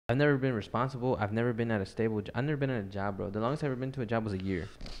I've never been responsible. I've never been at a stable. I've never been at a job, bro. The longest I've ever been to a job was a year.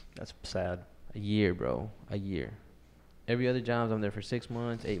 That's sad. A year, bro. A year. Every other job, I'm there for 6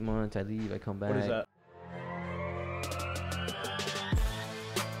 months, 8 months. I leave. I come back. What is that?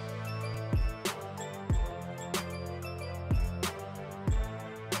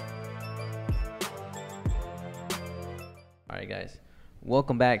 All right, guys.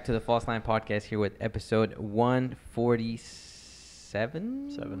 Welcome back to the False Line Podcast here with episode 147?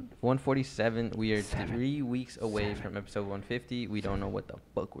 147. We are 3 weeks away from episode 150. We don't know what the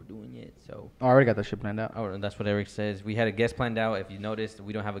fuck we're doing yet, so... I already got that shit planned out. Oh, that's what Eric says. We had a guest planned out. If you noticed,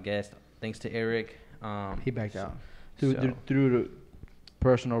 we don't have a guest. Thanks to Eric. He backed out. Through the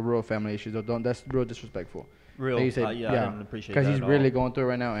personal, real family issues. That's real disrespectful. Real? Like you said, I didn't appreciate that because he's at really all. going through it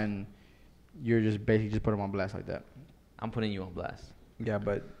right now, and you're just basically just put him on blast like that. I'm putting you on blast. Yeah,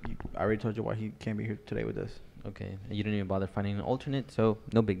 but I already told you why he can't be here today with us. Okay. You didn't even bother finding an alternate, so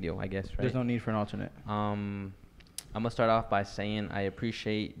no big deal, I guess, right? There's no need for an alternate. I'm going to start off by saying I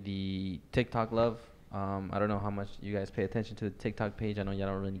appreciate the TikTok love. I don't know how much you guys pay attention to the TikTok page. I know y'all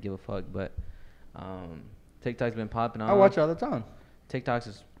don't really give a fuck, but TikTok's been popping off. I watch it all the time.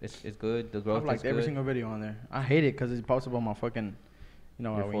 TikTok's is good. The growth I've liked is good. every single video on there. I hate it because it's posted on my fucking,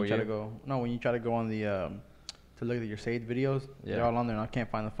 Your when For you try You? to go, when you try to go on the, to look at your saved videos, Yeah. they're all on there, and I can't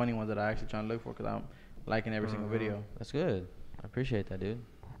find the funny ones that I actually trying to look for because I'm liking every single video. That's good. I appreciate that, dude.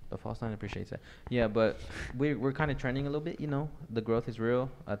 The False Line appreciates that. Yeah, but we're kind of trending a little bit, The growth is real.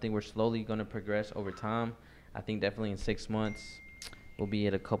 I think we're slowly going to progress over time. I think definitely in 6 months, we'll be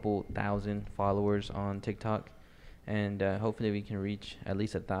at a couple thousand followers on TikTok. And hopefully we can reach at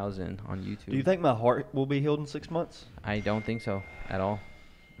least 1,000 on YouTube. Do you think my heart will be healed in 6 months? I don't think so at all.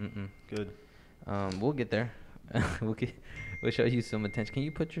 Good. We'll get there. we'll show you some attention. Can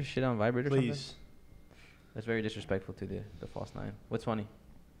you put your shit on vibrate or something? Please. That's very disrespectful to the False Nine. What's funny?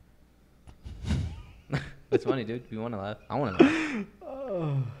 What's funny, dude? You want to laugh? I want to laugh.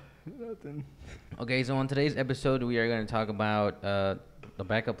 Oh, nothing. Okay, so on today's episode, we are going to talk about the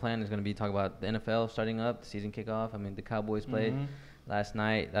backup plan is going to be talk about the NFL starting up, the season kickoff. I mean, the Cowboys played last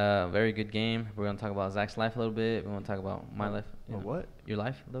night. Very good game. We're going to talk about Zach's life a little bit. We want to talk about my life. What? Your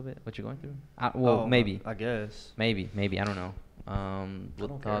life a little bit? What you're going through? Maybe. I guess. Maybe. I don't know. We'll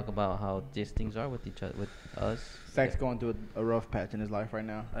don't talk care. about how these things are with each other, with us. Zach's going through a rough patch in his life right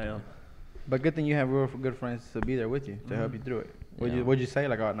now. I am. But good thing you have real good friends to be there with you to help you through it. Yeah. What'd you say?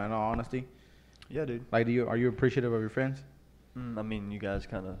 Like, in all honesty, Yeah, dude. like, are you appreciative of your friends? I mean, you guys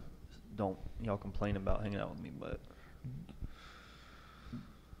kind of y'all complain about hanging out with me, but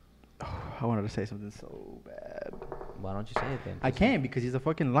I wanted to say something so bad. Why don't you say it then? I can't because he's a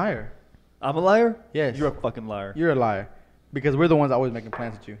fucking liar. I'm a liar? Yes. You're a fucking liar. You're a liar. Because we're the ones always making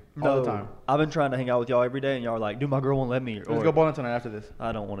plans with you all the time. I've been trying to hang out with y'all every day, and y'all are like, dude, my girl won't let me. Let's go bowling tonight after this.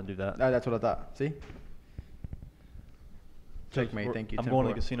 I don't want to do that. That's what I thought. See? Checkmate. Thank you. I'm going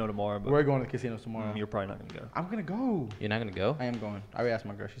to the casino tomorrow, but We're going to the casino tomorrow. you're probably not going to go. I'm going to go. You're not gonna go? I am going. I already asked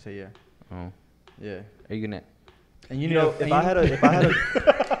my girl. She said yeah. Oh, Yeah. are you gonna? And You know, if I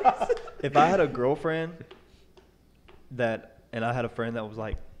had a girlfriend and I had a friend that was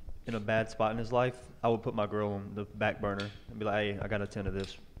like in a bad spot in his life, I would put my girl on the back burner and be like, hey, I got to attend to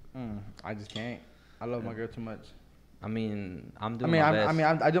this. I just can't. I love my girl too much. I mean, I'm doing my best.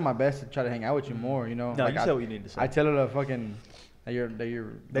 I do my best to try to hang out with you more. No, like you say what you need to say. I tell her to fucking that you're. They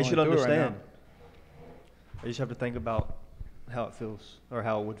going should through it right understand. now. They just have to think about how it feels or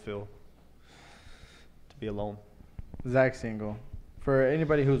how it would feel to be alone. Zach's single. For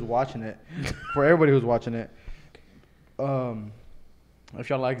anybody who's watching it, for everybody who's watching it, if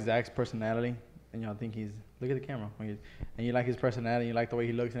y'all like Zach's personality and y'all think he's look at the camera and you like his personality, you like the way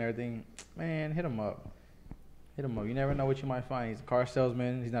he looks and everything, man, hit him up. Hit him up. You never know what you might find. He's a car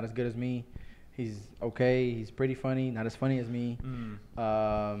salesman. He's not as good as me. He's okay. He's pretty funny. Not as funny as me.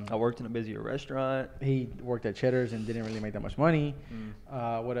 I worked in a busier restaurant. He worked at Cheddar's and didn't really make that much money.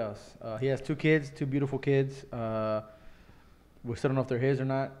 What else? He has 2 kids, 2 beautiful kids. We still don't know if they're his or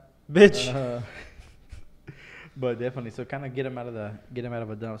not. Bitch. But definitely, so kind of get him out of a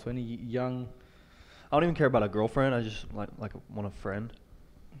dump. So any young, I don't even care about a girlfriend. I just want a friend.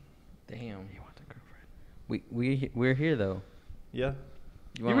 Damn. You want a girlfriend? We're here though. Yeah.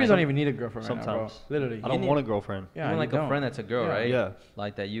 you really don't even need a girlfriend right now, bro. Sometimes. Literally, I don't want a girlfriend Yeah, Yeah, you you want like a don't. friend that's a girl, Yeah. right? Yeah.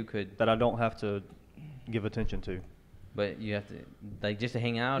 Like that you could, that I don't have to give attention to. but you have to like just to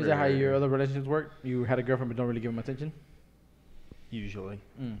hang out. Is that how your other relationships work? You had a girlfriend but don't really give them attention. Usually.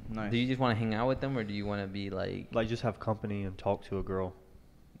 Nice. Do you just want to hang out with them, or do you want to be like? Like just have company and talk to a girl,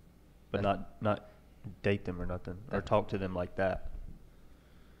 but not date them or nothing, or talk to them like that.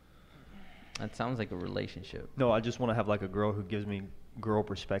 That sounds like a relationship. No, I just want to have like a girl who gives me girl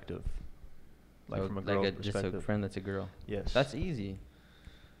perspective. Like So, from a girl's just a perspective. friend that's a girl. Yes. That's easy.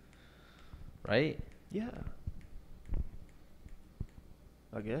 Right? Yeah.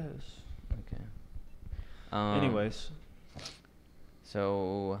 I guess. Okay. Anyways,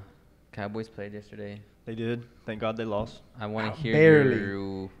 So, Cowboys played yesterday. they did. Thank God they lost. I want to hear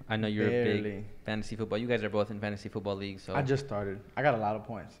Barely. I know you're a big Barely. fantasy football. You guys are both in fantasy football leagues, so I just started. I got a lot of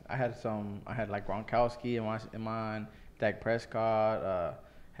points. I had like Gronkowski in mine, Dak Prescott.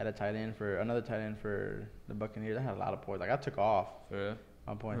 Had another tight end for the Buccaneers. I had a lot of points. Like I took off for real?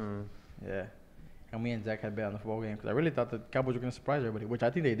 on points. Mm. Yeah. And me and Zach had bet on the football game because I really thought the Cowboys were gonna surprise everybody, which I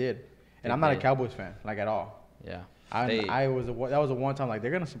think they did. And They I'm not a did. Cowboys fan, like at all. Yeah. I They- that was a one time like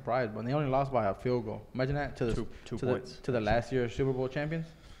they're gonna surprise, but they only lost by a field goal. Imagine that to the Two to points. the last year's Super Bowl champions.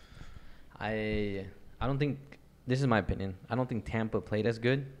 I don't think this is my opinion. I don't think Tampa played as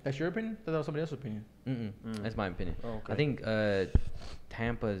good. That's your opinion? That was somebody else's opinion. Mm. That's my opinion. Oh, okay. I think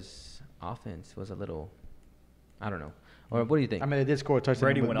Tampa's offense was a little, I don't know. Or what do you think? I mean, they did score a touchdown.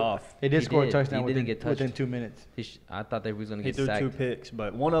 Brady but- went off. They did He score did. a touchdown He didn't get touched. within 2 minutes. I thought they was gonna He get threw sacked. 2 picks,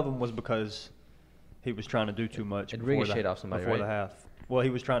 but one of them was because he was trying to do too much It before ricocheted off somebody, before right? the half. Well, he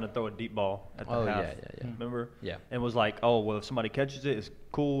was trying to throw a deep ball at the Oh, half. yeah. Remember? Yeah. And was like, oh, well, if somebody catches it, it's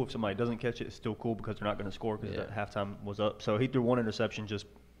cool. If somebody doesn't catch it, it's still cool because they're not going to score because Yeah. the halftime was up. So he threw one interception. Just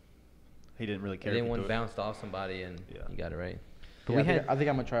he didn't really care. And if then he one threw it. bounced off somebody and Yeah. he got it right. But Yeah, we had I think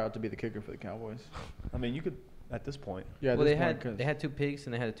I'm gonna try out to be the kicker for the Cowboys. I mean, you could at this point. Yeah, at well, this they point, had 'cause they had 2 picks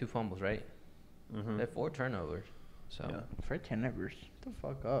and they had 2 fumbles, right? Mm-hmm. They had 4 turnovers. So, Yeah. for turnovers. Get the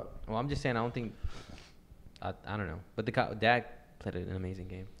fuck up. well, I'm just saying I don't think I don't know. But Dak played an amazing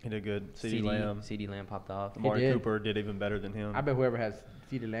game. He did good. CeeDee Lamb. CD Lamb popped off. He Amari did. Cooper did even better than him. I bet whoever has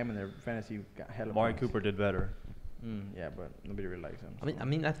CeeDee Lamb in their fantasy got hella Amari points. Cooper did better. Yeah, but nobody really likes him. I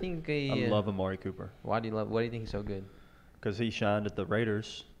mean I think I love Amari Cooper Why do you think he's so good? because he shined at the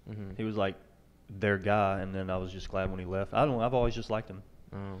Raiders. Mhm. He was like their guy, and then I was just glad when he left. I don't know. I've always just liked him.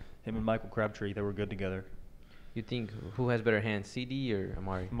 Oh. Him and Michael Crabtree, they were good together. You think who has better hands, CD or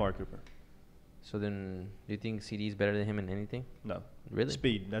Amari? Amari Cooper. So then, do you think CD is better than him in anything? No. Really?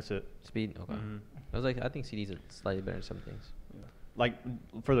 Speed. That's it. Speed. Okay. Mhm. I think CD's slightly better in some things. Yeah. Like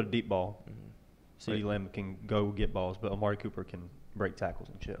for the deep ball, Mhm. CeeDee Lamb can go get balls, but Amari Cooper can break tackles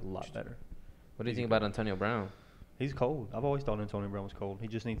and shit a lot better. What do you He's think good. about Antonio Brown? He's cold. I've always thought Antonio Brown was cold. He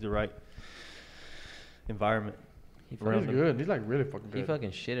just needs the right environment. He Around He's him. good. He's like really fucking good. He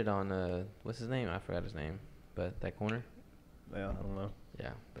fucking shitted on what's his name? I forgot his name, but that corner. Yeah, I don't know.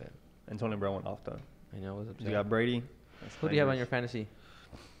 Yeah, but Antonio Brown went off though. I know it was 'Cause upset. You got Brady. That's Who do you have on your dangerous. fantasy?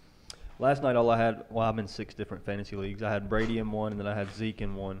 Last night, all I had. Well, I'm in 6 different fantasy leagues. I had Brady in one, and then I had Zeke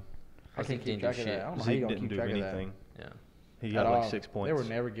in one. I Zeke can't keep didn't do track of shit. that. I don't know how you Zeke gonna didn't keep do track of that. anything. Yeah. He At got like all. 6 points. They were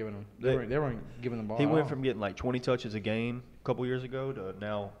never giving him. They- They weren't giving the ball. He at went all. from getting like 20 touches a game a couple years ago to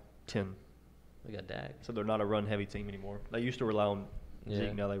now 10. We got Dak. So they're not a run-heavy team anymore. They used to rely on Yeah.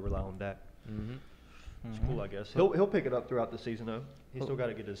 Zeke. Now they rely on Dak. Mm-hmm. It's Mhm. cool, I guess. He'll pick it up throughout the season though. He's Who- still got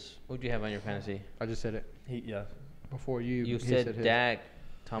to get his. Who'd you have on your fantasy? I just said it Yeah. before you. You he said his. Dak,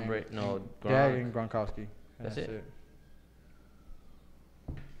 Tom And- Brady, no, Dak Gronk. and Gronkowski. And That's it?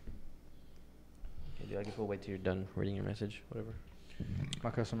 Okay, dude, I guess we'll wait till you're done reading your message. Whatever. My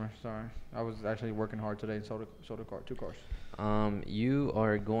customer. Sorry, I was actually working hard today and sold a car, 2 cars. You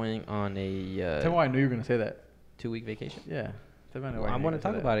are going on a Tell me why I knew you were gonna say that. 2-week vacation. Yeah. Tell me why Well, I knew you want were to gonna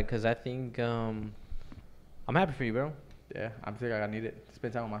talk say about it because I think I'm happy for you, bro. that. Yeah, I think I need it.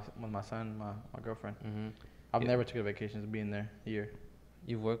 Spend time with my son, my girlfriend. Mm-hmm. I've Yeah. never took a vacation being there a year.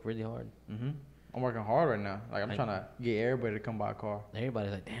 You've worked really hard. I'm working hard right now. Like I'm I- trying to get everybody to come buy a car.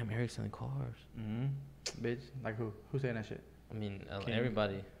 Everybody's like, damn, Eric's selling cars. Bitch, like who? Who's saying that shit? I mean, King.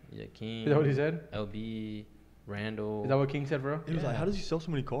 everybody. Yeah, King. Is that what he said? LB, Randall. Is that what King said, bro? He was like, Yeah. "How does he sell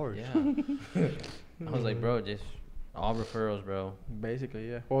so many cars?" Yeah. I was like, bro, just all referrals, bro. Basically,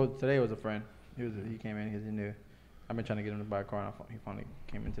 yeah. Well, today was a friend. He came in because he knew. I've been trying to get him to buy a car, and he finally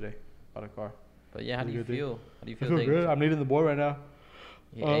came in today. Bought a car. But yeah, how do you Good thing. feel? How do you I feel? feel taking- good. I'm leading the board right now.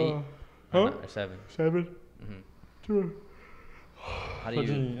 Yeah, Uh, 8 huh? or 7. 7. Mm-hmm. 2. How do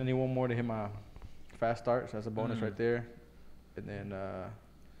you? I need one more to hit my fast start, so that's a bonus Mm. right there. And then I'm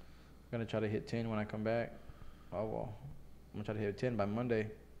gonna try to hit 10 when I come back. Oh well, I'm gonna try to hit 10 by Monday,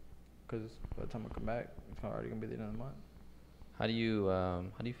 cause by the time I come back, it's already gonna be the end of the month. How do you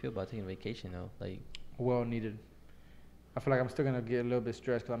feel about taking a vacation though? Like, Well needed. I feel like I'm still gonna get a little bit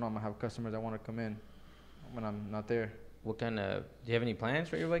stressed, cause I know I'm gonna have customers that want to come in when I'm not there. what kind of? Do you have any plans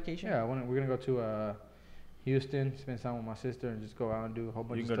for your vacation? Yeah, we're gonna go to Houston, spend time with my sister, and just go out and do a whole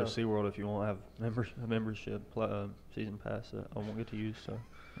bunch You of can go to stuff. SeaWorld if you want to have a membership season pass that I won't get to use. So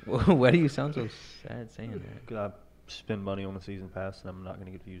Why do you sound so sad saying that? 'cause I spend money on the season pass, and I'm not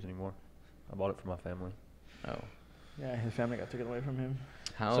gonna get to use anymore. I bought it for my family. Oh. Yeah, his family got taken away from him.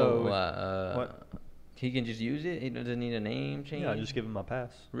 How? So, What? He can just use it. He doesn't need a name change. Yeah, I just give him my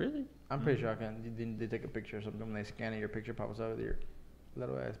pass. Really? I'm pretty sure I can. They take a picture or something. When they scan it, your picture pops up. Your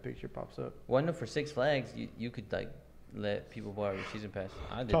little ass picture pops up. Well, I know for Six Flags, you could like let people borrow your season pass.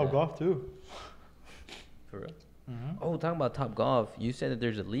 I did that. Golf too. For real? Mm-hmm. Oh, talking about Top Golf, you said that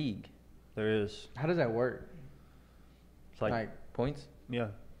there's a league. There is. How does that work? It's like Points? yeah,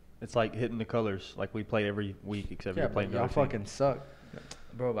 it's like hitting the colors. Like we play every week, except yeah, you're but playing. y'all another team. fucking suck.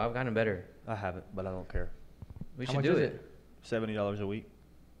 Bro, I've gotten better. I have it, but I don't care. We How should much do is it. $70 a week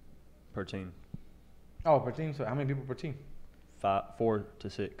per team. Oh, per team. So how many people per team? 4 to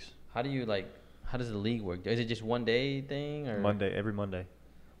 6. How does the league work? Is it just one day thing or Every Monday,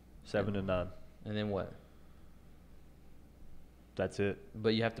 7 to 9. And then what? That's it.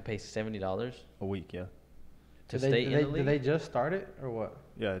 But you have to pay $70 A week, yeah. to Did stay in the Did league. they just start it or what?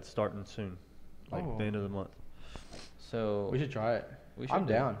 Yeah, it's starting soon, like Oh. the end of the month. So We should try it. we should I'm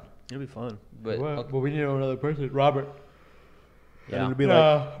do it. down. It'll be fun. But okay, But we need another person, Robert. yeah. It'll be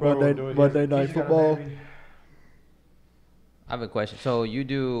like Monday night football. I have a question. So you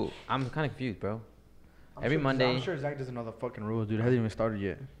do? I'm kind of confused, bro. Every Monday. I'm sure Zach doesn't know the fucking rules, dude. It hasn't even started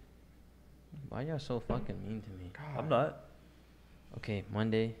yet. Why y'all so fucking mean to me? I'm not. Okay,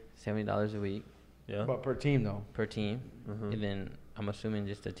 Monday, $70 a week Yeah. But per team though. per team, Mhm. and then I'm assuming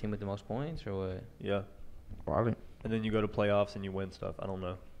just the team with the most points, or what? Yeah. Probably. And then you go to playoffs and you win stuff. I don't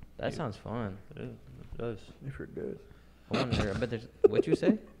know. That Yeah. sounds fun. It is. It does. If you're good. I wonder. I bet there's. What you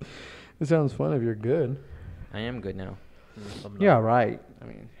say? It sounds fun if you're good. I am good now. I'm not. Yeah, right. I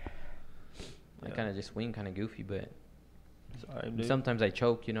mean, I Yeah. kind of just swing kind of goofy, but It's all right, dude. sometimes I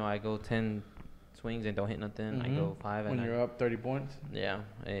choke. You know, I go 10 swings and don't hit nothing. I go 5 when and you're up 30 points. yeah,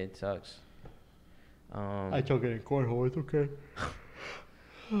 it sucks. I choke it in cornhole. It's okay.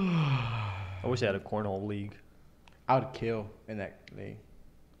 I wish I had a cornhole league. I would kill in that league.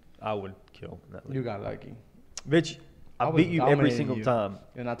 I would kill in that league. You got lucky. Bitch, I was beat you every dominating single you. time.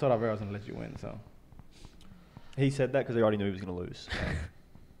 And I told Alvaro I was gonna let you win, so He said that because he already knew he was going to lose.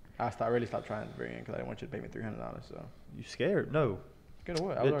 I really stopped trying at the very end because I didn't want you to pay me $300. So You scared? No. good or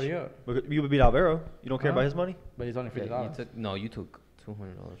what? I was Bitch. already up, But you would beat Alvaro. You don't care Huh? about his money? but he's only Yeah, $50. you took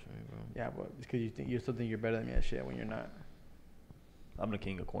 $200 from me, bro. Yeah, but it's because you still think you're better than me at shit when you're not. I'm the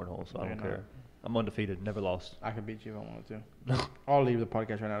king of cornhole, so No, I you're don't care. not. I'm undefeated, never lost. I could beat you if I wanted to. I'll leave the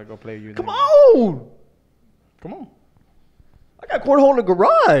podcast right now to go play with you. Come then. on! Come on. I got cornhole in the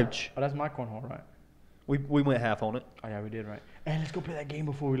garage. Oh, that's my cornhole, right? We went half on it. Oh yeah, we did, right? Hey, let's go play that game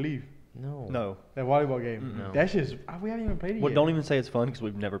before we leave. No. No. That volleyball game. Mm-mm. No. That shit's. We haven't even played it Well, yet. don't even say it's fun because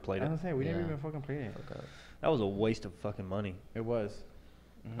we've never played I it. was gonna say we never Yeah. even fucking played it. Fuck up. That was a waste of fucking money. It was.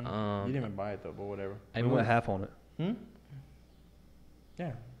 Mhm. You didn't even buy it though, but whatever. I we went moved- half on it. Hmm. Yeah. I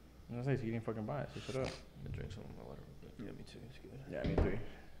was gonna say so you didn't fucking buy it. So shut up. I'm gonna drink some of my water real quick. Yeah, me too. It's good. Yeah, me too.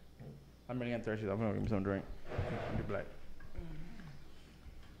 I'm really getting thirsty. I'm gonna give me some drink. I'll be black.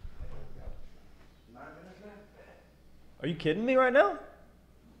 Are you kidding me right now?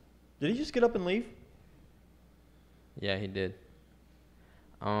 Did he just get up and leave? Yeah, he did.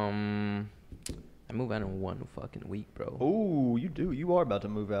 I move out in 1 fucking week, bro. Oh, you do. You are about to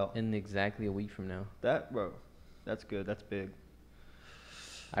move out. In exactly a week from now. That, bro. That's good. That's big.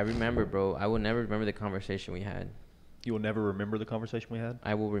 I remember, bro. I will never remember the conversation we had. You will never remember the conversation we had?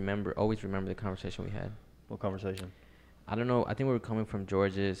 I will always remember the conversation we had. What conversation? I don't know. I think we were coming from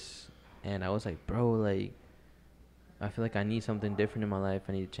George's, and I was like, bro, like, I feel like I need something different in my life.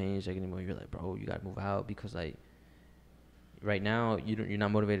 I need to change. Like, anymore. You're like, bro, you gotta move out because, like, right now you're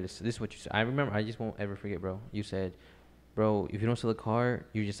not motivated. This is what you said. I remember. I just won't ever forget, bro. You said, bro, if you don't sell a car,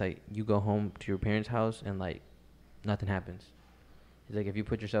 you just like you go home to your parents' house and like nothing happens. It's like if you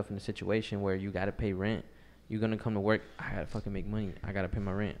put yourself in a situation where you gotta pay rent, you're gonna come to work. I gotta fucking make money. I gotta pay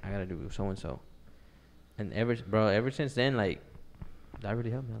my rent. I gotta do so and so. And ever since then, like, that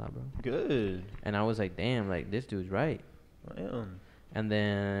really helped me a lot, bro. Good. And I was like, damn, like this dude's right. I am. And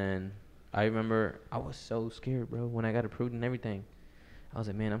then I remember I was so scared, bro, when I got approved and everything. I was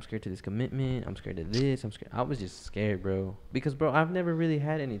like, man, I'm scared to this commitment. I'm scared to this. I'm scared. I was just scared, bro. Because, bro, I've never really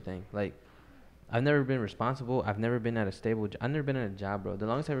had anything. Like, I've never been responsible. I've never been at a stable I've never been at a job, bro. The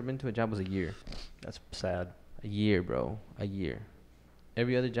longest I've ever been to a job was a year. That's sad. A year, bro. A year.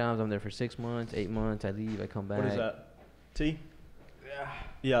 Every other job, I'm there for 6 months, 8 months. I leave. I come back. What is that? Tea? Yeah.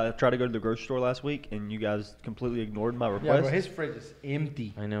 Yeah, I tried to go to the grocery store last week, and you guys completely ignored my Yeah, request. bro. His fridge is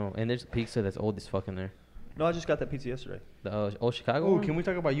empty. I know. And there's pizza that's old as fuck in there. No, I just got that pizza yesterday. The old Chicago Oh, one? can we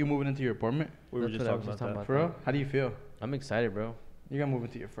talk about you moving into your apartment? We were That's just what I talking was about just that. talking For real? How do you feel? I'm excited, bro. You're gonna move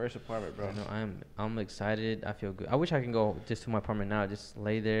into your first apartment, bro. I know I'm excited. I feel good. I wish I can go just to my apartment now, just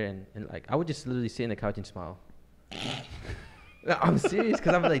lay there and like I would just literally sit in the couch and smile. I'm serious,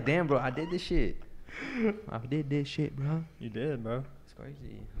 cause I'm like, damn, bro, I did this shit. I did this shit, bro. You did, bro. It's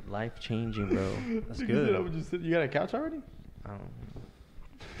crazy, life changing, bro. That's You good. said I would just sit- You got a couch already? I don't.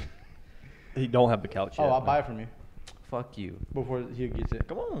 He don't have the couch yet. Oh, I'll man. buy it from you Fuck you. before he gets it.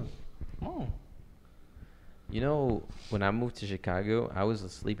 Come on. Come on. You know, when I moved to Chicago, I was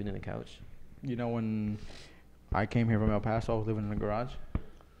sleeping in the couch. You know when I came here from El Paso, I was living in a garage.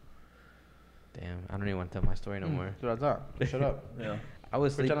 Damn, I don't even want to tell my story no more. That's what I thought. Shut up. Yeah. I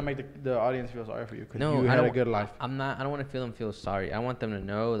was We're trying sleeping. to make the audience feel sorry for you because No, you I had a don't- good life. I'm not. I don't want to feel sorry. I want them to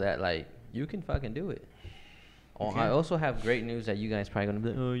know that like you can fucking do it. Oh, I can. also have great news that you guys probably gonna be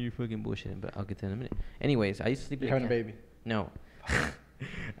like, oh, you're fucking bullshitting, but I'll get to that in a minute. Anyways, I used to sleep You're in having a baby. No.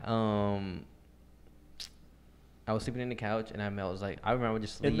 I was sleeping in the couch and I was like, I remember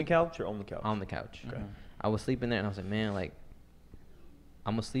just sleep In the couch or on the couch? on the couch. Okay. Mhm. I was sleeping there and I was like, man, like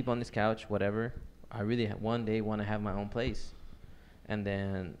I'm gonna sleep on this couch, whatever. I really one day want to have my own place. And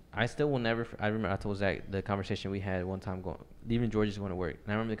then I still will never. I remember I told Zach the conversation we had one time going, leaving George's going to work. And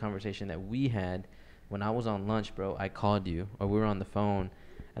I remember the conversation that we had when I was on lunch, bro. I called you, or we were on the phone,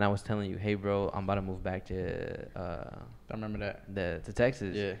 and I was telling you, hey, bro, I'm about to move back to I remember that. to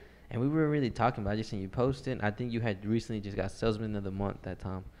Texas. Yeah. And we were really talking about. I just seen you post it. I think you had recently just got Salesman of the Month that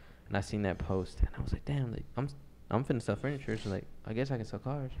time, and I seen that post, and I was like, damn, like I'm finna sell furniture, so like I guess I can sell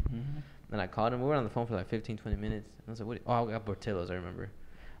cars. Mm-hmm. And I called him. We were on the phone for like 15, 20 minutes. And I was like, what? Oh, I got Portillo's, I remember.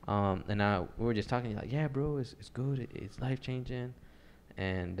 And we were just talking. He's like, yeah, bro, it's good. It's life changing.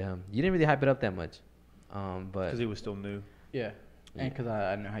 And you didn't really hype it up that much. But Because he was still new. Yeah. Yeah. And because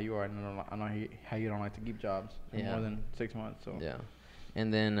I know how you are, and I know how you don't like to keep jobs for Yeah. more than 6 months. So yeah.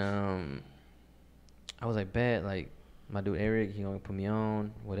 And then I was like, bet, like my dude Eric, he gonna put me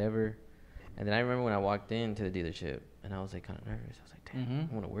on, whatever. And then I remember when I walked into the dealership, and I was like kind of nervous. I was like, damn, Mhm.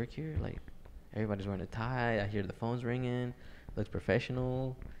 I want to work here. Like everybody's wearing a tie. I hear the phones ringing. Looks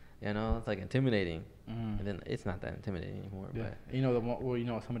professional. You know, it's like intimidating. Mhm. And then it's not that intimidating anymore. Yeah. But You know you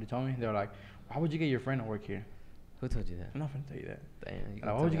know what somebody told me? They were like, why would you get your friend to work here? who told you that? I'm not gonna tell you that. Damn, you Like,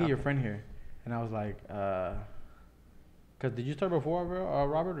 can why would you tell get me your friend here? And I was like, because did you start before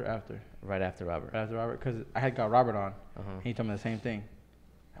Robert or after? right after Robert. Right after Robert? Because I had got Robert on, Uh-huh. and he told me the same thing.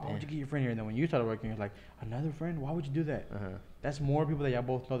 Why would you Damn. get your friend here? And then when you started working, he was like, another friend? Why would you do that? Uh-huh. That's more people that y'all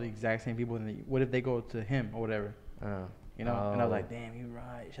both know the exact same people. And what if they go to him or whatever? Uh, You know? And I was like, oh. damn, you're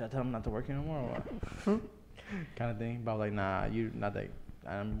right. Should I tell him not to work here no more or what? kind of thing. But I was like, nah, you not that.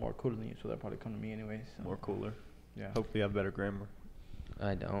 I'm more cooler than you, so they'll probably come to me anyways. So. More cooler. Yeah. Hopefully you have better grammar.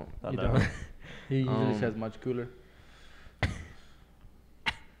 I don't. I You know. don't. He usually Um, says much cooler.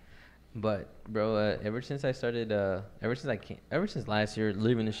 But bro, ever since I started, ever since last year,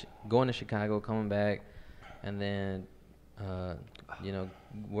 going to Chicago, coming back, and then, you know,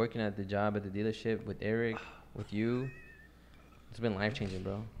 working at the job at the dealership with Eric, with you, it's been life changing,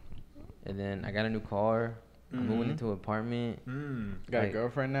 bro. And then I got a new car. I'm moving Mhm. into an apartment. Got like, a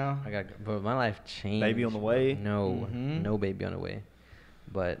girlfriend now? Bro, my life changed. Baby on the way? No, Mhm. no baby on the way.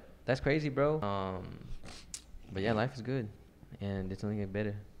 But that's crazy, bro. But yeah, life is good, and it's only getting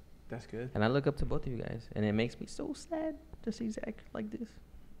better. That's good. And I look up to both of you guys, and it makes me so sad to see Zach like this.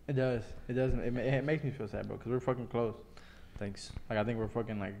 It does. It does. It makes me feel sad, bro, because we're fucking close. Thanks. Like, I think we're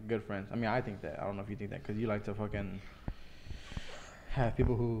fucking, like, good friends. I mean, I think that. I don't know if you think that, because you like to fucking have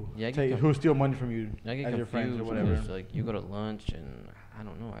people who Yeah, I get who steal money from you I get as your friends or confused whatever. because, like, you go to lunch, and I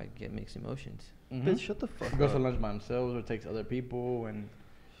don't know, I get mixed emotions. Mhm. Bitch, shut the fuck He goes up. to lunch by themselves or takes other people, and,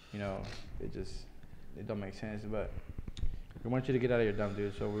 you know, it don't make sense. But we want you to get out of your dumb,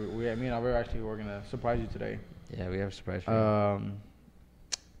 dude. So me and Alvaro actually we're gonna surprise you today. Yeah, we have a surprise for you.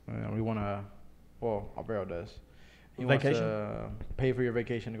 We wanna, well, Alvaro does. He Vacation? wants to pay for your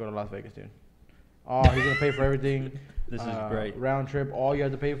vacation to go to Las Vegas, dude. Oh, he's gonna pay for everything. This is great. Round trip. All you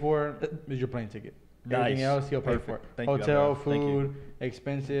have to pay for is your plane ticket. Everything Nice. else, he'll pay Perfect. for it. Thank you, Hotel, Alvaro. Thank you. food,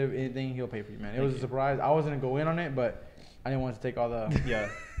 expensive, anything, he'll pay for you, man. It Thank was a you. surprise. I wasn't gonna go in on it, but I didn't want to take all the Yeah.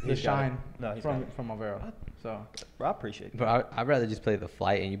 the he's got shine it. No, he's from got it. from Alvaro. So Bro, I appreciate it. But I'd rather just pay the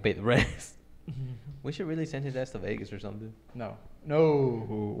flight and you pay the rest. We should really send his ass to Vegas or something. no.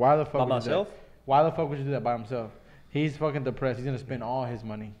 Why the fuck? By would you do myself? that? Why the fuck would you do that by himself? He's fucking depressed. He's gonna spend all his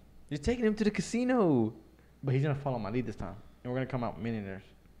money, You're taking him to the casino. but he's gonna follow my lead this time, and we're gonna come out millionaires.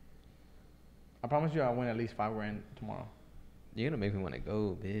 I promise you, I'll win at least $5 grand tomorrow. You're gonna make me want to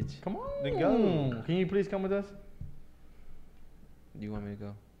go, bitch. Come on, Then go. Can you please come with us? Do you want me to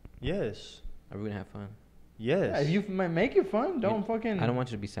go? Yes. Are we gonna have fun? Yes. Yeah, if you make it fun, don't fucking. I don't want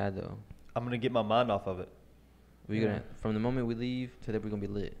you to be sad though. I'm going to get my mind off of it. We're Yeah. gonna from the moment we leave to that we're gonna be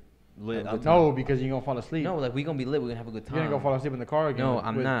lit. Lit. Have a good No, because you're gonna fall asleep. No, like we gonna be lit. We're gonna have a good time. You're gonna go fall asleep in the car again. No, with-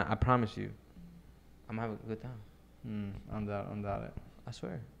 I'm with- not. I promise you. I'm gonna have a good time. I'm doubt it. I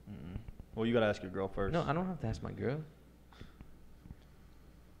swear. Mm-mm. Well, you gotta ask your girl first. No, I don't have to ask my girl.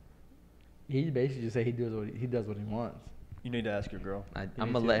 He basically just say he does what he wants. You need to ask your girl. I'm You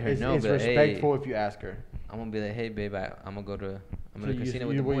gonna need to- let her it's, know. It's But respectful hey, if you ask her. I'm gonna be like, hey, babe, I'm gonna go to. I'm So gonna casino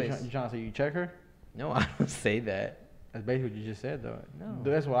with the what boys. You trying to say you check her? No, I don't say that. That's basically what you just said, though. No.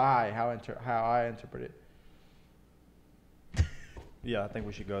 That's what how I interpret it. Yeah, I think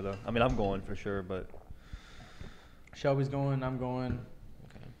we should go though. I mean, I'm going for sure, but Shelby's going. I'm going.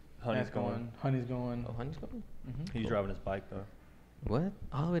 Okay. Honey's Matt's going. Honey's going. Oh, honey's going. Mm-hmm. He's driving his bike though. What?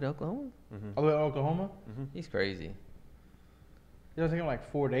 All the way to Oklahoma? Mm-hmm. All the way to Oklahoma. Mm-hmm. He's crazy. It'll take him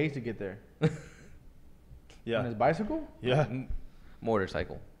like 4 days to get there. On Yeah. his bicycle? Yeah.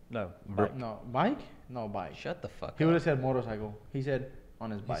 Motorcycle. No. Bro- Bike. No, bike? No, bike. Shut the fuck He would up. have said motorcycle. He said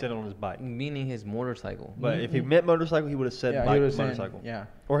on his He bike. said on his bike. Meaning his motorcycle. But if he meant motorcycle, he would have said yeah, he bike would've said- motorcycle. yeah.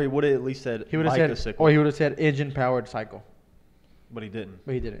 Or he would have at least said He would have said, bicycle. or he would have said engine powered cycle. But he didn't.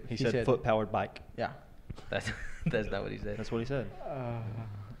 But he didn't. He said foot powered bike. Yeah. That's that's not what he said. That's what he said.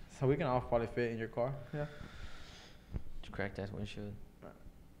 So we can all probably fit in your car. Yeah. Just crack that windshield.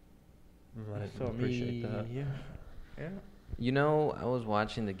 I didn't So appreciate that. Yeah. Yeah. You know, I was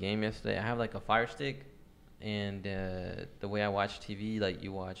watching the game yesterday. I have like a Fire Stick, and the way I watch TV, like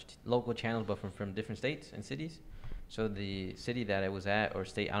you watch local channels, but from different states and cities. So the city that I was at, or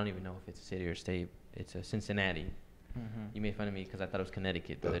state, I don't even know if it's a city or state. It's Cincinnati. Mm-hmm. You made fun of me because I thought it was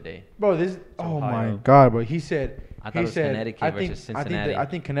Connecticut the other day. Bro, this. Oh my Ohio. God, bro. He said. I thought he it was said, Connecticut I think, versus I think, Cincinnati. I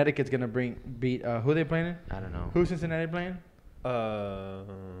think Connecticut's gonna beat. Who they playing? I don't know. Who's Cincinnati playing?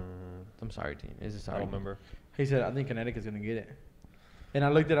 I'm sorry, team. Is it I sorry? don't remember. He said, I think Connecticut's gonna get it. And I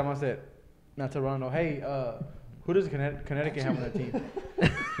looked at him. I said, not to Ronaldo. Hey, who does Connecticut have on their team?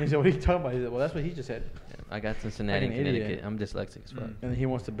 And he said, what are you talking about? He said, well, that's what he just said. I got Cincinnati and Like an idiot. Connecticut. I'm dyslexic as fuck. Mm. And he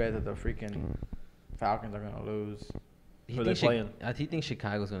wants to bet that the freaking Falcons are gonna lose. Who are they playing? He thinks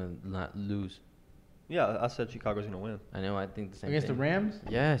Chicago's gonna not lose. Yeah, I said Chicago's going to win. I know. I think the same Against thing. the Rams?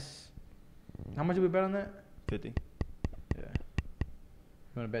 Yes. How much did we bet on that? 50. Yeah. You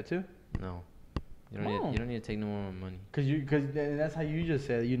wanna bet too? No. You don't No. need. You don't need to take no more money. Cause that's how you just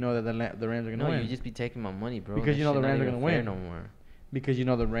said. You know that the Rams are gonna No, win. you just be taking my money, bro. Because That you know shit the not Rams are even gonna fair win. No more. because you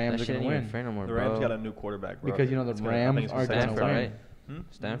know the Rams That are shit gonna ain't even win. fair no more, The bro. Rams got a new quarterback, bro. Because you know the It's gonna- I think Rams it's are gonna gonna take Stanford, win. right?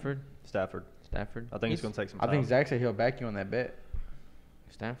 Hmm? Stanford. Stafford. Stafford. I think it's going to take some I time. think Zach said he'll back you on that bet.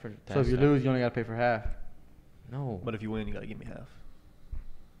 Stanford. So if you lose, you only gotta pay for half. No. But if you win, you got to give me half.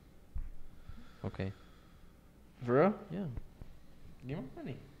 Okay. For real? Yeah. Give me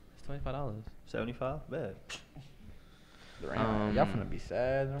money. It's $25. 75? Bet. The Rams. Y'all Um, finna be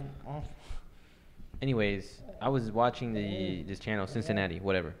sad. Anyways, I was watching this channel, Cincinnati,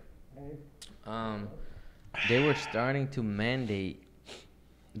 whatever. They were starting to mandate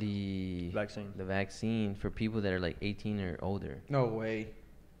the vaccine for people that are like 18 or older. No way.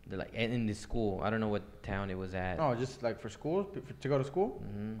 They're like in this school. I don't know what town it was at. No, just like for school, to go to school.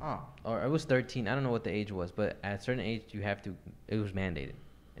 hmm Oh, Or it was 13. I don't know what the age was, but at a certain age you have to. It was mandated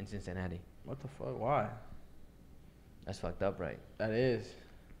in Cincinnati. what the fuck? Why? That's fucked up, right? That is.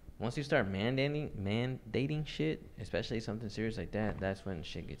 Once you start mandating shit, especially something serious like that, that's when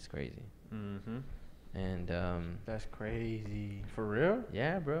shit gets crazy. Mm-hmm. And That's crazy. For real?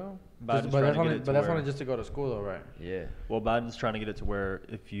 yeah, bro. Biden's But trying that's to only. get it But to that's where, only just to go to school, though, right? Yeah. well, Biden's trying to get it to where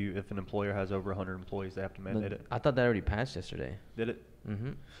if an employer has over 100 employees, they have to mandate it. I thought that already passed yesterday. Did it?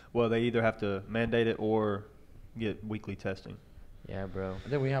 Mm-hmm. Well, they either have to mandate it or get weekly testing. Yeah, bro. I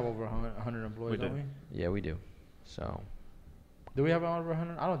think we have over 100 employees, We don't do. we? Yeah, we do. So, Do we have over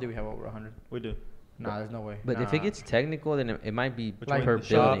 100? I don't think we have over 100. We do. Nah, there's no way. but if it Nah. gets technical, then it might be Between like per the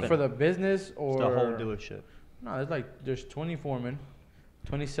shop building. for the business It's or the whole dealership. No, there's 20 foremen,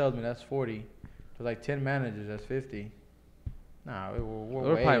 20 salesmen. That's 40. There's like 10 managers. That's 50. Nah, we're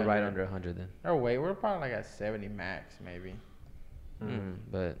We're way probably right under 100 then. We're probably like at 70 max, maybe. Mm.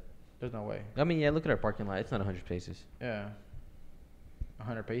 But There's no way. I mean, yeah, look at our parking lot. It's not 100 spaces. Yeah.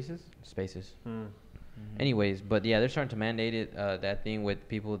 100 paces. Spaces. Mm. Anyways, but yeah, they're starting to mandate it. That thing with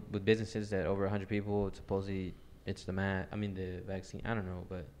people with businesses that over 100 people, it's supposedly it's the the vaccine. I don't know,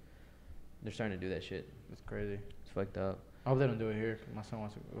 but they're starting to do that shit. It's crazy. It's fucked up. I hope they don't do it here. 'Cause my son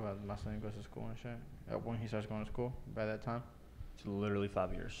my son goes to school and shit. When he starts going to school, by that time. It's literally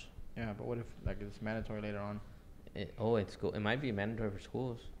 5 years. Yeah, but what if like it's mandatory later on? It's cool. It might be mandatory for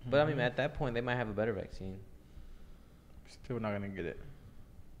schools, but I mean, Mhm. at that point, they might have a better vaccine Still not gonna get it.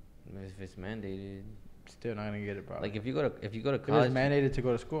 if it's mandated. Still not gonna get it, probably. Like if you go to if it's college, mandated to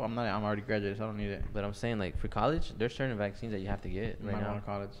go to school, I'm already graduated, so I don't need it. but I'm saying like for college, there's certain vaccines that you have to get I'm right not going now. to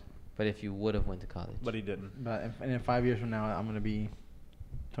college. But if you would have went to college, But he didn't. But in 5 years from now, I'm gonna be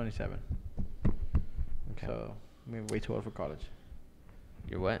 27. okay, So I'm way too old for college.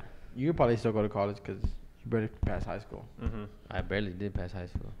 you're what? You could probably still go to college because you barely passed high school. Mm-hmm. I barely did pass high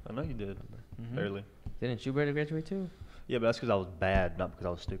school. I know you did. Mhm. Barely. Didn't you barely graduate too? Yeah, but that's because I was bad, not because I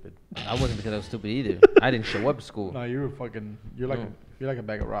was stupid. I wasn't because I was stupid either. I didn't show up to school. No, you were fucking. You're like No. you're like a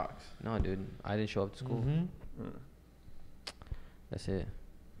bag of rocks. No, dude, I didn't show up to school. Mhm. Mm. That's it.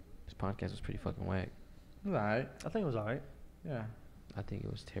 This podcast was pretty fucking whack. It was alright. I think it was alright. Yeah. I think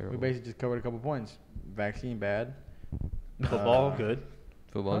it was terrible. We basically just covered a couple points. Vaccine bad. Football, Uh, good.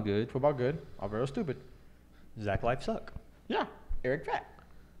 Football Huh? good. Football good. Alvaro stupid. Zach Life suck. Yeah. Eric fat.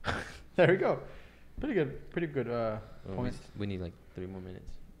 There we go. Pretty good Well, points. we need like 3 more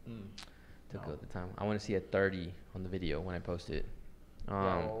minutes to No. kill the time. I want to see a 30 on the video when I post it.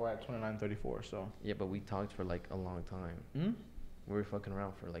 Yeah, well, we're at 29:34, so. Yeah, but we talked for like a long time. Hmm? We were fucking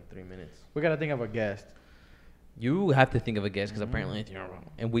around for like 3 minutes. We gotta think of a guest. You have to think of a guest because apparently, Mm.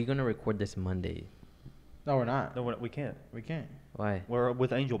 and we're gonna record this Monday. No, we're not. No, we can't. We can't. Why? We're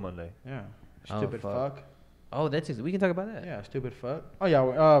with Angel Monday. Yeah. Oh, Stupid fuck. fuck. Oh, that's it. We can talk about that. Yeah, stupid fuck. Oh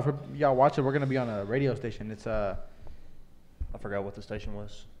yeah. For y'all watch it, we're gonna be on a radio station. It's I forgot what the station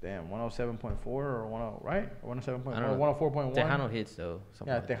was. damn 107.4 or 10 right? Or 107.1 I don't know. 104.1. Tejano hits though. Something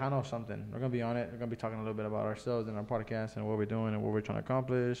Yeah, like that. Tejano something. We're gonna be on it. We're gonna be talking a little bit about ourselves and our podcast and what we're doing and what we're trying to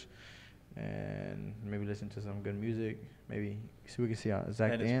accomplish, and maybe listen to some good music. Maybe so we can see how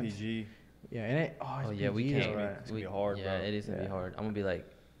Zach And dance. it's PG. Yeah, and it. Oh, Oh it's yeah, we PG, can't. right. It's gonna be hard, Yeah, bro. it is gonna be Yeah. hard. I'm gonna be like,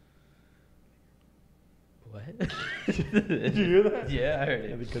 what? Did you hear that? Yeah, I heard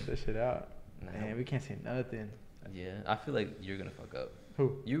Yeah, it. we cut that shit out. Nah. Man, we can't say nothing. Yeah, I feel like you're gonna fuck up.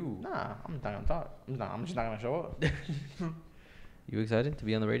 Who? You. Nah, I'm not gonna talk. I'm just not gonna show up. You excited to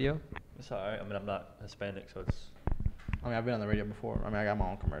be on the radio? It's alright. I mean, I'm not Hispanic, so it's. I mean, I've been on the radio before. I mean, I got my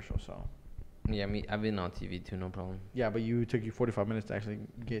own commercial, so. Yeah, me. I've been on TV too. No problem. Yeah, but you took you 45 minutes to actually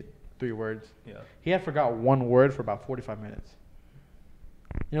get 3 words. Yeah. He had forgot one word for about 45 minutes.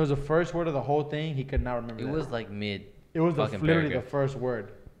 You know, it was the first word of the whole thing. He could not remember. It that. was like mid. It was fucking literally paragraph. the first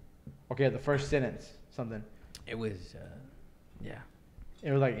word. Okay, the first sentence, something. It was. Yeah.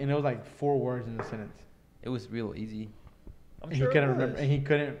 It was like 4 words in the sentence. It was real easy. I'm And sure he couldn't remember. And he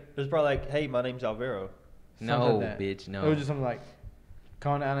couldn't. It was probably like, hey, my name's Alvaro. something No, like that. bitch. No. It was just something like,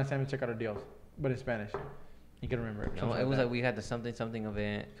 "Come on, Ana Sam, check out our deals," but in Spanish. He couldn't remember it. No, something it was that. like we had the something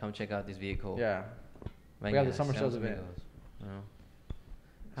event. Come check out this vehicle. Yeah. Venga, We had the summer sell sales some event. vehicles. No.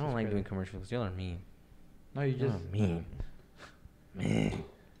 This I don't is like crazy. doing commercials. Y'all are mean. No, you Y'all just are mean. Man.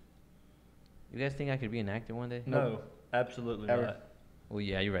 You guys think I could be an actor one day? No, Nope. absolutely Ever. not. Well,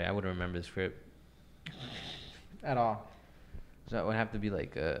 yeah, you're right. I wouldn't remember the script. at all. So I would have to be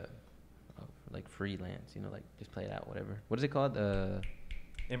like freelance, you know, like just play it out, whatever. What is it called?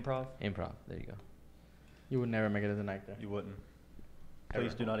 Improv? Improv. There you go. You would never make it as an actor. You wouldn't. Ever.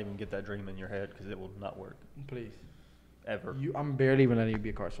 Please do not even get that dream in your head because it will not work. Please. Ever. I'm barely even letting you be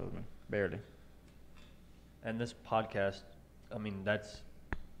a car salesman. Barely. And this podcast, I mean, that's.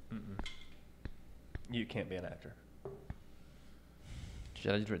 Mm-mm. You can't be an actor.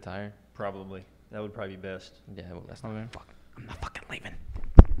 Should I just retire? Probably. That would probably be best. Yeah, well, that's Okay. not. Fuck. I'm not fucking leaving.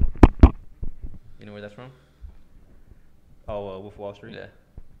 You know where that's from? Oh, Wolf of Wall Street? Yeah.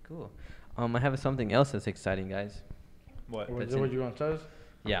 Cool. I have something else that's exciting, guys. What? What, That's is what it. you want to tell us?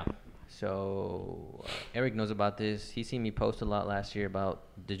 Yeah. So Eric knows about this. He seen me post a lot last year about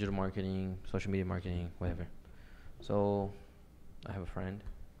digital marketing, social media marketing, whatever. So I have a friend.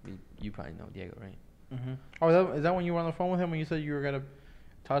 You probably know Diego, right? Mm-hmm. Oh, is that when you were on the phone with him when you said you were gonna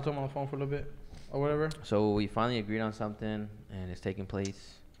talk to him on the phone for a little bit or whatever? So we finally agreed on something, and it's taking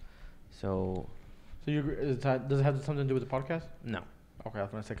place. So So does it have something to do with the podcast? no, Okay, I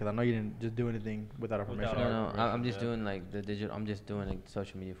was gonna say because I know you didn't just do anything without our Without permission. no, our no. I'm permission, just yeah. doing like the digital. I'm just doing like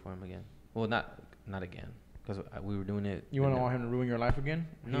social media for him again. Well, not again, because we were doing it. You want him to ruin your life again?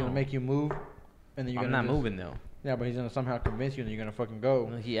 He's No. gonna make you move, and then you're I'm gonna not just- moving though. Yeah, but he's gonna somehow convince you, and you're gonna fucking go.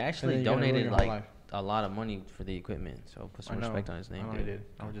 No, he and actually then you're gonna ruin donated your whole like life. a lot of money for the equipment. So put some I know. respect on his name. I know dude. he did.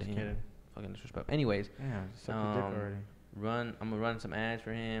 I was just Damn. kidding. Fucking disrespect. Anyways, Yeah, suck your dick Um, already. I'm gonna run some ads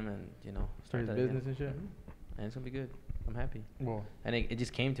for him, and Start start his that business again. and shit. And it's gonna be good. I'm happy. Well, And it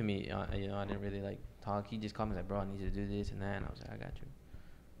just came to me. I didn't really like talk. He just called me like, bro, I need you to do this and that, and I was like, I got you.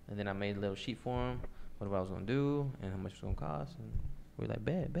 And then I made a little sheet for him, what I was gonna do, and how much it was gonna cost, and we were like,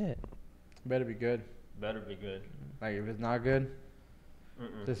 bet. better be good. Better be good. Like if it's not good,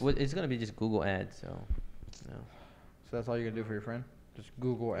 Mm-mm. just Well, it's gonna be just Google ads, so. No. so that's all you're gonna do for your friend. Just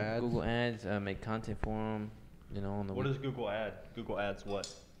Google ads. Google Ads, make content for them. You know, on the What is Google Ad? Google Ads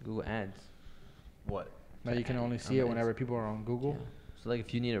what? Google Ads. What? Now you can only see it whenever people are on Google. Yeah. So like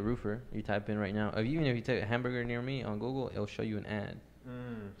if you need a roofer, you type in right now. Even if you type a hamburger near me on Google, it'll show you an ad.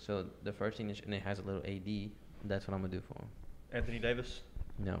 So the first thing is, and it has a little AD. That's what I'm gonna do for him. Anthony Davis?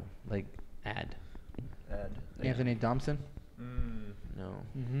 No, like ad. Ad. Anthony Thompson. No.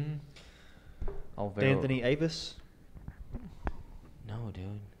 Mm-hmm. Anthony Avis? No,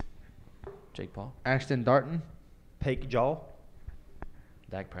 dude. Jake Paul. Ashton Darton. Pake Jaw?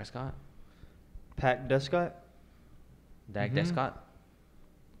 Dak Prescott. Pack Descott? Dak Mhm. Descott.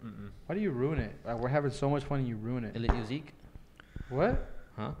 Why do you ruin it? Like, we're having so much fun and you ruin it. Elite Zeke. What?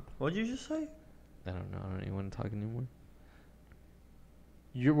 Huh? What'd you just say? I don't know. I don't even want to talk anymore.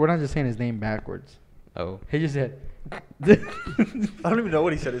 We're not just saying his name backwards. Oh. He just said. I don't even know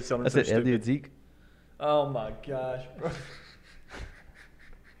what he said. It sounded I so said stupid. Elliot Zeke. Oh my gosh, bro.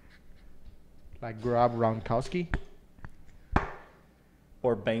 Like Rob Gronkowski.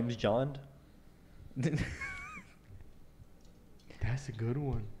 Or Bames John. That's a good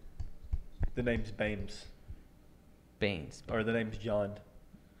one. The name's Bames. Baines. Or the name's John.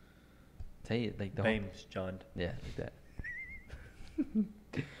 Say it like the Bames John. Yeah, like that.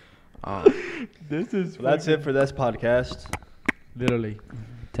 This is. So that's it for this podcast. Literally,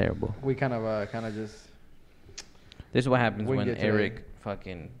 Terrible. we kind of just. This is what happens We when get to Eric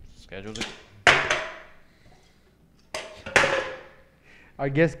fucking schedules it. Our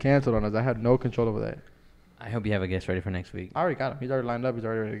guest canceled on us. I had no control over that. I hope you have a guest ready for next week. I already got him. He's already lined up. He's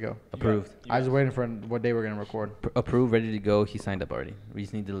already ready to go. Approved. I was waiting for what day we're gonna record. Approved, ready to go. He signed up already. We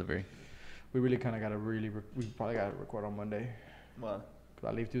just need delivery. We really kind of gotta we probably gotta record on Monday. What? Cause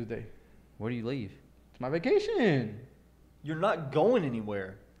I leave Tuesday. Where do you leave? It's my vacation. You're not going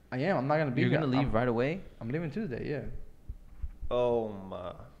anywhere. I am. I'm not gonna be. You're here. gonna leave right away? I'm leaving Tuesday. Yeah. Oh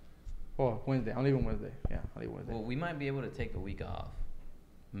my. Oh, Wednesday. I'm leaving Wednesday. Yeah, I'll leave Wednesday. Well, we might be able to take a week off.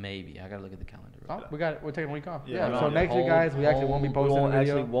 Maybe. I gotta look at the calendar. real Oh, quick. we got it. We're taking a week off. Yeah, Yeah. we So don't- next week, guys, we actually won't be posting a video.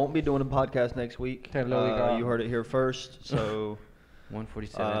 actually won't be doing a podcast next week. Take a little week off. You heard it here first. So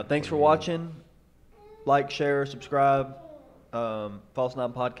 147. thanks for 48. watching. Like, share, subscribe. False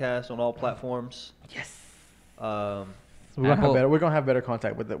Nine Podcast on all platforms. Yes. Um, We're gonna have Apple- better. We're gonna have better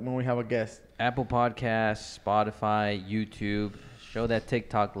contact with it when we have a guest. Apple Podcasts, Spotify, YouTube. Show that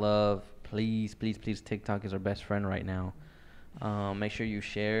TikTok love. Please, please, please. TikTok is our best friend right now. Make sure you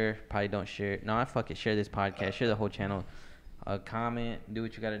share. Probably don't share. No, fuck it. Share this podcast. Share the whole channel. Comment. Do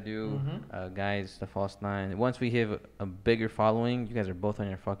what you gotta do. Guys, the False Nine. Once we have a bigger following, you guys are both on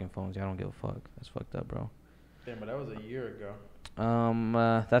your fucking phones. Y'all don't give a fuck. That's fucked up, bro. Damn, but that was a year ago.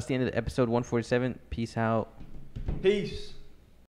 That's the end of the episode 147. Peace out. peace.